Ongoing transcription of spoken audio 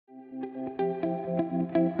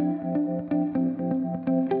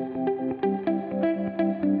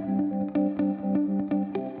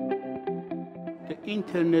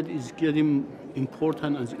internet is getting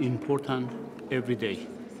important every day.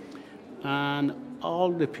 And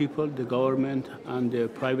all the people, the government and the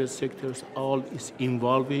private sectors, all is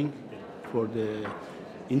involving for the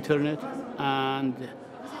internet and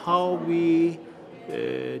how we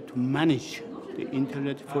to manage the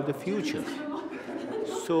internet for the future.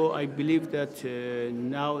 So I believe that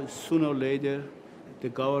now, sooner or later, the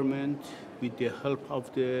government, with the help of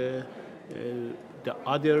the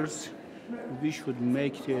others, we should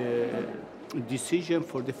make a decision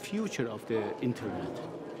for the future of the internet.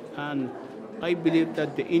 And I believe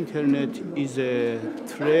that the internet is a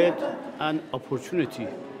threat and opportunity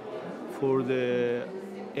for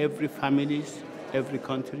every families, every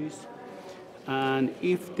countries. And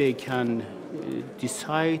if they can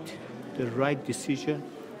decide the right decision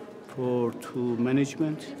to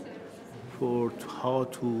management, for how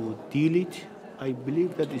to deal it, I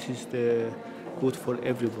believe that this is good for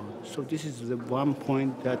everyone. So this is the one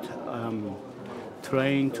point that I'm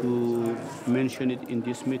trying to mention it in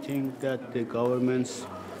this meeting, that the governments,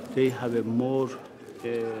 they have a more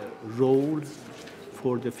role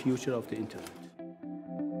for the future of the internet.